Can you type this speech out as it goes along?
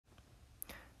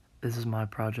This is my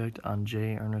project on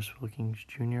J. Ernest Wilkins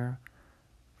Jr.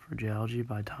 for Geology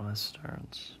by Thomas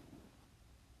Stearns.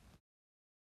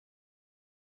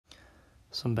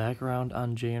 Some background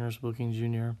on J. Ernest Wilkins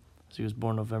Jr. is he was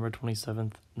born November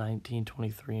 27,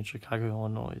 1923 in Chicago,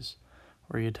 Illinois,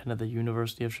 where he attended the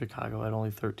University of Chicago at only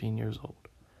 13 years old.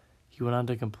 He went on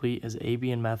to complete his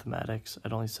AB in mathematics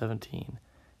at only 17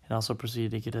 and also proceeded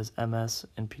to get his MS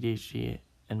and PhD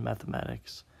in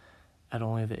mathematics at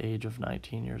only the age of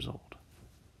 19 years old.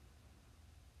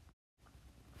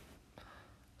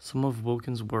 Some of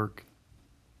Wilkins' work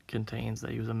contains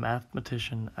that he was a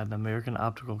mathematician at the American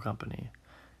Optical Company.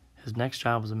 His next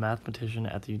job was a mathematician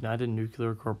at the United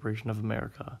Nuclear Corporation of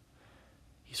America.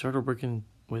 He started working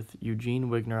with Eugene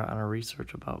Wigner on a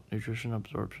research about nutrition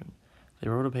absorption. They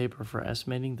wrote a paper for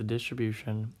estimating the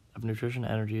distribution of nutrition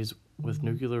energies with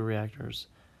nuclear reactors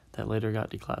that later got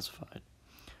declassified.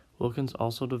 Wilkins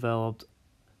also developed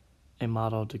a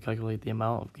model to calculate the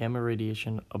amount of gamma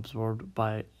radiation absorbed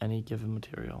by any given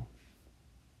material.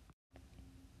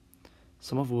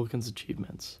 Some of Wilkins'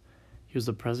 achievements. He was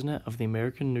the president of the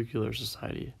American Nuclear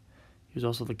Society. He was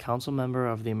also the council member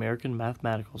of the American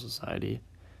Mathematical Society.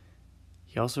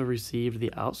 He also received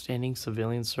the Outstanding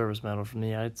Civilian Service Medal from the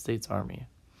United States Army.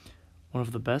 One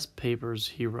of the best papers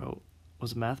he wrote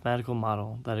was a mathematical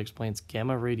model that explains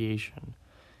gamma radiation,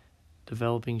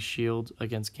 developing shields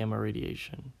against gamma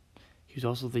radiation. He was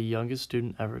also the youngest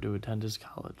student ever to attend his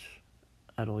college,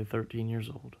 at only 13 years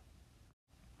old.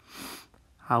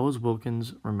 How is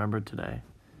Wilkins remembered today?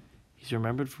 He's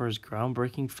remembered for his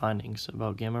groundbreaking findings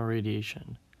about gamma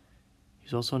radiation.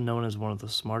 He's also known as one of the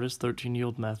smartest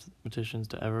 13-year-old mathematicians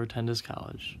to ever attend his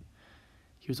college.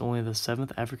 He was only the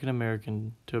 7th African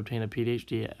American to obtain a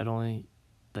PhD at only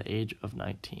the age of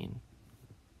 19.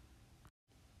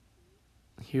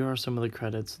 Here are some of the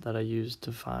credits that I used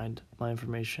to find my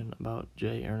information about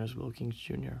J. Ernest Wilkins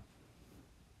Jr.